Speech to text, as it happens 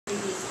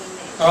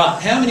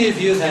Alright, how many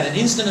of you have had an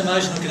instant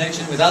emotional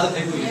connection with other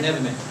people you've never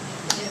met?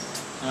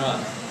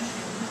 Alright.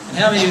 And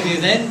how many of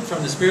you then,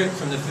 from the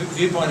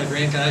viewpoint of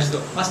reincarnation,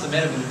 thought, must have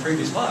met him in a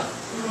previous life?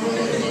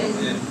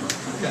 Yeah.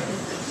 Okay.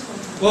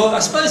 Well, I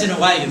suppose in a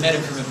way you met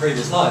him from a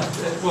previous life.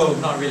 Well,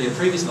 not really a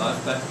previous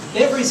life, but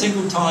every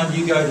single time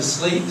you go to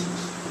sleep,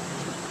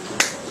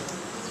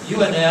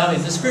 you are now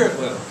in the spirit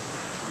world.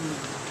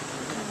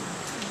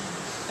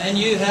 And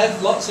you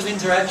have lots of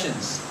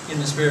interactions in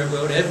the spirit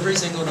world every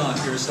single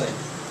night you're asleep.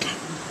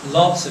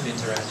 Lots of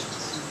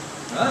interactions.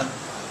 Right?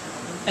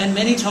 And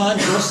many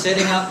times you're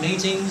setting up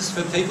meetings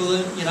for people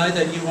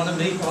that you want to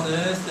meet on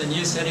earth, and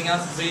you're setting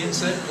up to be in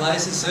certain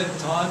places, certain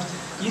times.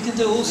 You can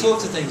do all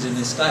sorts of things in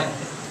this state,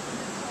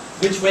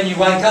 which when you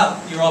wake up,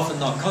 you're often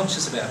not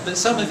conscious about. But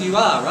some of you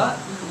are, right?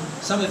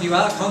 Some of you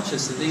are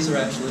conscious that these are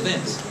actual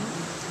events.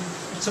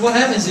 So what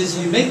happens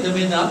is you meet them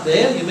in up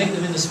there, you meet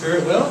them in the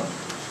spirit world,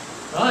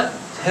 right?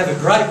 Have a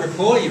great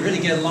rapport, you really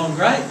get along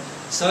great.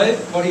 So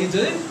what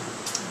do?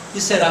 You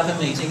set up a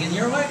meeting in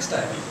your awake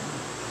state,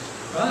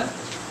 right?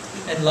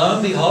 And lo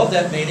and behold,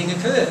 that meeting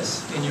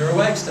occurs in your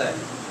awake state.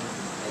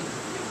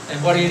 And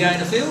what are you going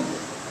to feel?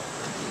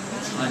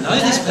 I know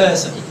this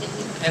person.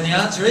 And the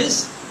answer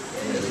is?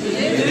 You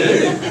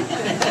do.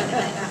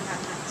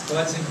 It's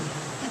quite simple.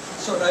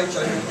 So at age,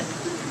 I'm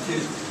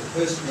confused. The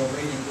person you're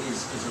meeting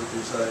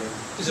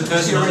is a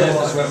person on earth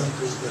as well.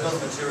 Not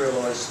a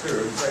materialised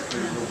spirit, it's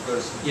actually a real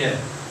person.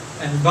 Yeah.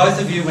 And both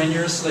of you, when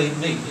you're asleep,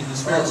 meet in the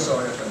spirit world.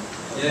 Sorry, okay.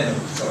 Yeah.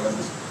 Sorry.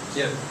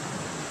 Yeah.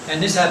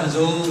 And this happens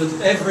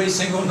every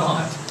single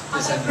night.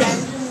 Are they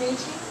random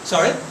meetings?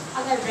 Sorry?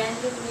 Are they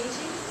random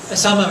meetings?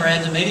 Some are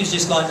random meetings,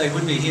 just like they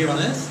would be here on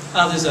earth.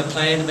 Others are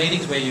planned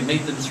meetings where you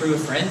meet them through a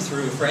friend,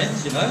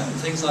 and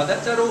things like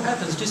that. That all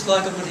happens just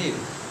like it would here.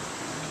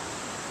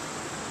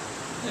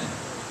 Yeah.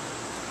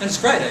 And it's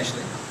great,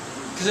 actually,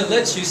 because it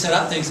lets you set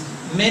up things.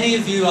 Many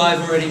of you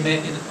I've already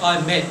met.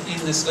 I met in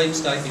the sleep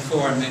state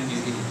before I met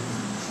you here.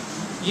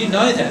 You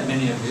know that,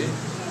 many of you.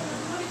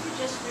 What if you're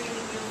just reading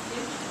your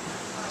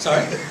future?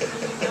 Sorry? You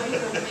know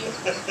you're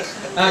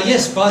meeting.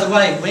 Yes, by the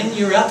way, when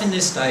you're up in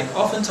this state,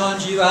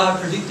 oftentimes you are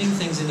predicting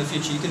things in the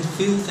future. You can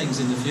feel things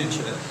in the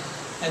future.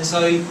 And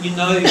so you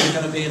know you're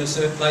going to be in a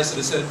certain place at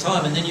a certain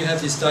time, and then you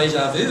have this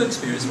deja vu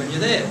experience when you're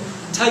there.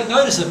 Take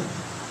notice of them,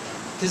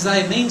 because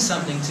they mean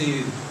something to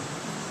you.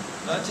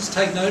 Right? Just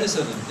take notice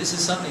of them. This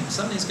is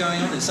something's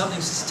going on.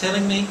 Something's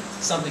telling me,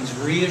 something's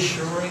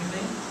reassuring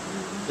me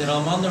that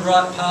I'm on the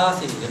right path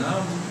here,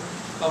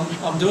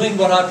 I'm doing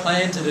what I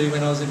planned to do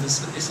when I was in the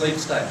sleep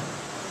state.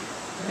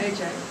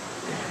 AJ,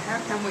 how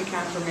come we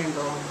can't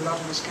remember, or a lot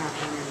of us can't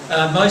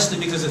remember? Mostly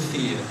because of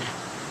fear.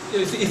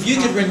 If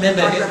you could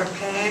remember... I've got a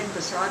pad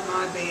beside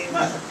my bed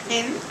with a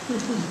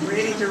pen,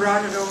 ready to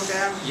write it all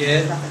down.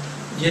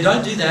 Yeah,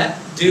 don't do that.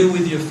 Deal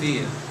with your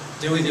fear.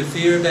 Deal with your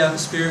fear about the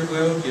spirit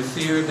world, your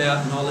fear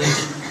about knowledge.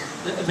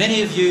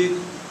 Many of you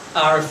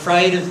are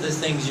afraid of the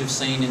things you've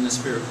seen in the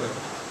spirit world.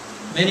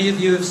 Many of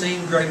you have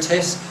seen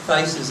grotesque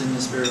faces in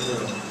the spirit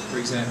world, for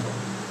example,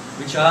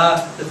 which are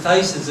the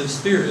faces of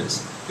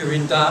spirits who are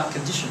in dark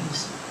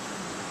conditions.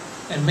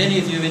 And many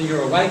of you in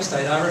your awake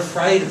state are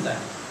afraid of that.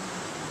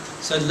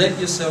 So let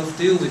yourself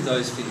deal with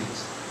those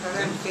fears. I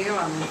don't feel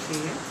I'm in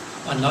fear.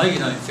 I know you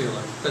don't feel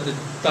it,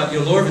 but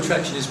your law of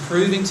attraction is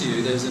proving to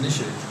you there's an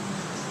issue.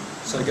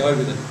 So go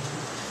with it.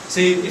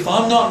 See, if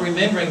I'm not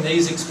remembering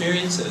these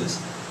experiences,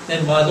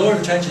 then my law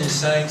of attraction is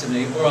saying to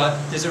me, all right,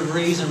 there's a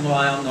reason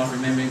why I'm not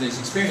remembering these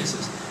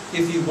experiences.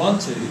 If you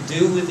want to,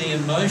 deal with the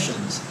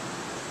emotions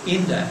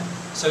in that.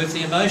 So if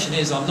the emotion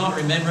is, I'm not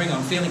remembering,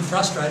 I'm feeling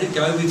frustrated,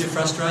 go with your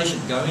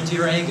frustration, go into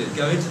your anger,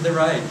 go into the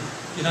rage.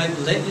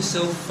 Let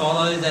yourself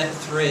follow that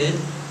thread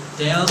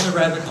down the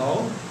rabbit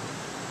hole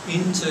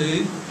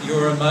into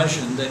your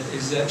emotion that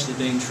is actually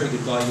being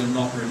triggered by your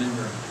not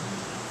remembering.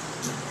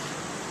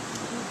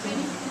 When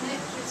you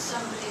connect with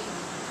somebody,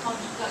 go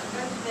to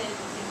bed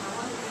and think, I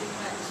want to really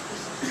make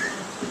this person.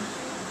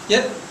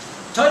 Yep,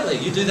 totally.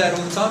 You do that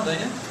all the time, don't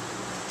you?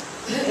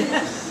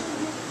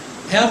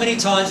 How many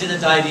times in a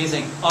day do you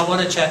think, I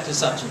want to chat to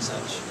such and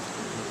such?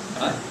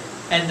 Right?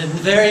 And the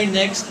very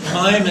next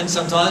moment,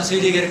 sometimes, who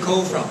do you get a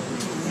call from?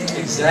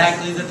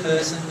 Exactly the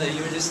person that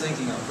you were just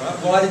thinking of, right?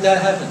 Why did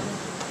that happen?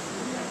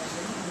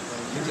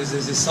 Because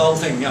there's this soul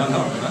thing going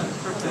on, right?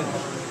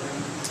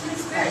 Can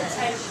spirit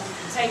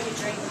take your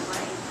dream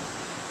away?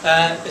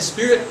 A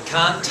spirit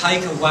can't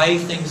take away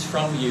things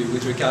from you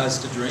with regards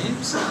to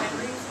dreams.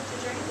 Memories of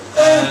the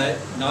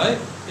dream? No,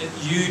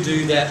 you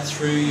do that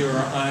through your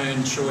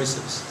own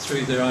choices,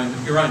 through your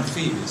own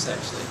fears,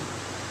 actually.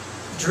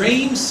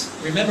 Dreams,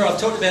 remember I've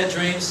talked about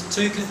dreams,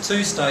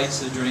 two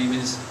states of dream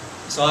is,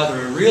 it's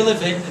either a real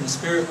event in the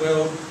spirit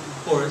world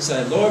or it's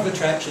a law of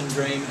attraction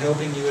dream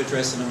helping you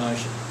address an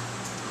emotion.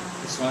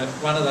 It's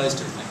one of those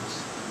two things.